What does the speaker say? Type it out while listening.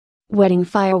Wedding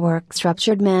fireworks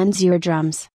ruptured man's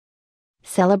eardrums.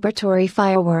 Celebratory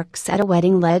fireworks at a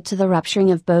wedding led to the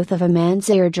rupturing of both of a man's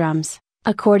eardrums,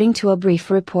 according to a brief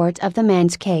report of the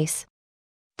man's case.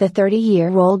 The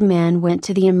 30-year-old man went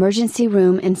to the emergency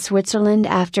room in Switzerland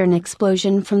after an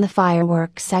explosion from the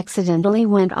fireworks accidentally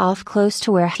went off close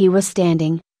to where he was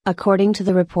standing, according to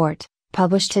the report,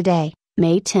 published today,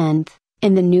 May 10,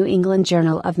 in the New England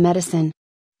Journal of Medicine.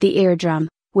 The eardrum,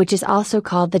 which is also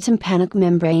called the tympanic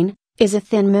membrane, is a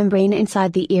thin membrane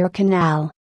inside the ear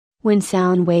canal. When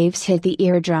sound waves hit the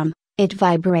eardrum, it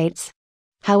vibrates.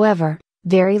 However,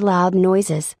 very loud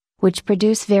noises, which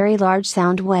produce very large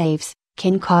sound waves,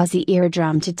 can cause the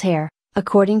eardrum to tear,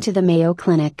 according to the Mayo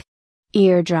Clinic.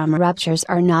 Eardrum ruptures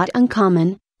are not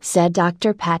uncommon, said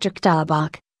Dr. Patrick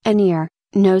Dabach, an ear,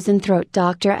 nose and throat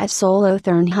doctor at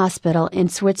Solothurn Hospital in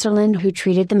Switzerland who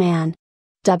treated the man.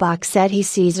 Dabach said he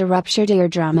sees a ruptured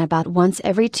eardrum about once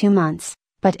every 2 months,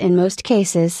 but in most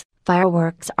cases,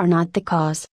 fireworks are not the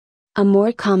cause. A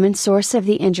more common source of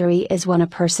the injury is when a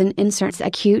person inserts a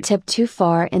Q-tip too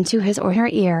far into his or her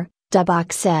ear,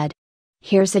 Dabach said.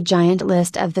 Here's a giant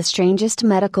list of the strangest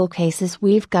medical cases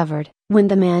we've covered. When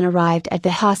the man arrived at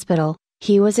the hospital,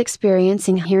 he was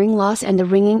experiencing hearing loss and a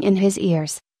ringing in his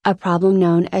ears, a problem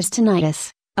known as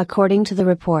tinnitus, according to the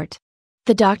report.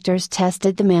 The doctors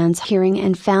tested the man's hearing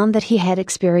and found that he had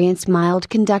experienced mild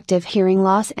conductive hearing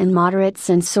loss and moderate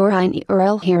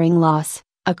sensorineural hearing loss,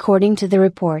 according to the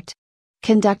report.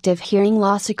 Conductive hearing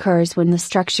loss occurs when the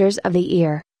structures of the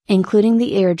ear, including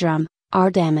the eardrum,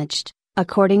 are damaged,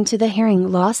 according to the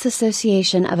Hearing Loss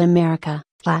Association of America,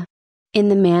 (HLA). In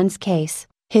the man's case,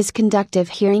 his conductive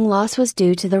hearing loss was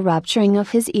due to the rupturing of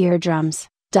his eardrums,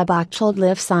 Dabach told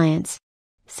Live Science.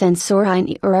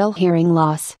 Sensorineural hearing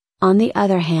loss, on the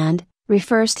other hand,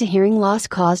 refers to hearing loss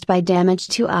caused by damage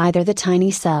to either the tiny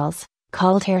cells,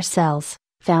 called hair cells,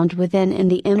 found within in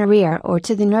the inner ear or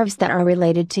to the nerves that are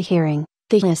related to hearing,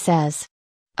 the HLA says.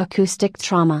 Acoustic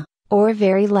trauma, or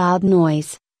very loud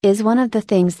noise, is one of the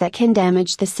things that can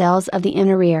damage the cells of the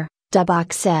inner ear,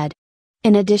 Dabach said.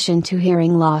 In addition to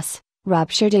hearing loss,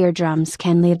 ruptured eardrums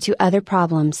can lead to other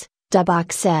problems,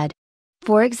 Dabach said.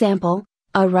 For example,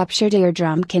 a ruptured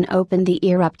eardrum can open the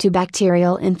ear up to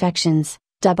bacterial infections,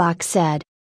 Dabach said.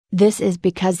 This is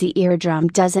because the eardrum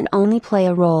doesn't only play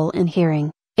a role in hearing,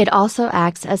 it also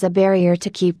acts as a barrier to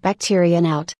keep bacteria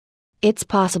out. It's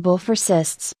possible for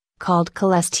cysts, called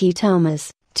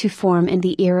cholesteatomas, to form in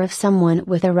the ear of someone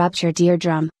with a ruptured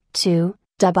eardrum, too,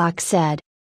 Dabach said.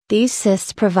 These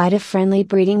cysts provide a friendly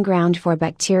breeding ground for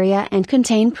bacteria and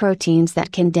contain proteins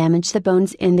that can damage the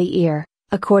bones in the ear,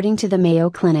 according to the Mayo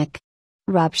Clinic.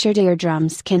 Ruptured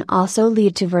eardrums can also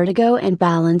lead to vertigo and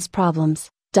balance problems,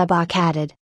 Dabach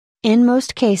added. In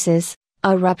most cases,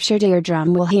 a ruptured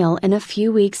eardrum will heal in a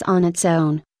few weeks on its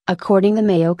own, according to the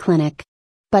Mayo Clinic.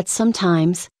 But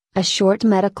sometimes, a short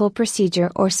medical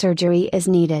procedure or surgery is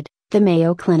needed, the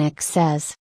Mayo Clinic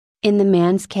says. In the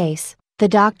man's case, the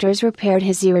doctors repaired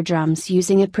his eardrums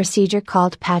using a procedure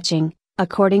called patching,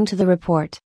 according to the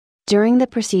report. During the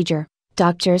procedure,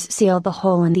 doctors sealed the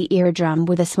hole in the eardrum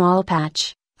with a small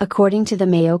patch, according to the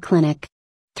Mayo Clinic.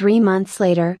 3 months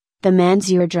later, the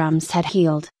man's eardrums had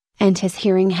healed, and his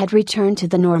hearing had returned to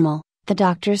the normal, the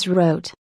doctors wrote.